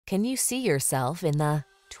Can you see yourself in the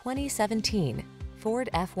 2017 Ford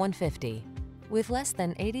F-150? With less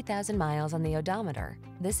than 80,000 miles on the odometer,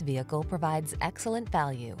 this vehicle provides excellent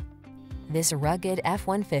value. This rugged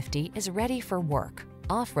F-150 is ready for work,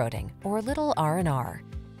 off-roading, or a little R&R.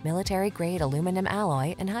 Military-grade aluminum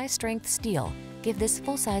alloy and high-strength steel give this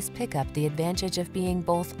full-size pickup the advantage of being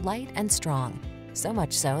both light and strong, so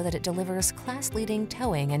much so that it delivers class-leading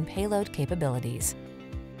towing and payload capabilities.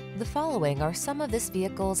 The following are some of this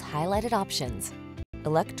vehicle's highlighted options: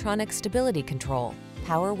 electronic stability control,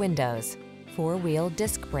 power windows, four-wheel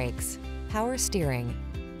disc brakes, power steering.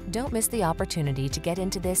 Don't miss the opportunity to get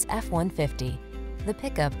into this F-150, the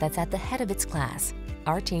pickup that's at the head of its class.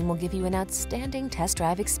 Our team will give you an outstanding test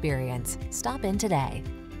drive experience. Stop in today.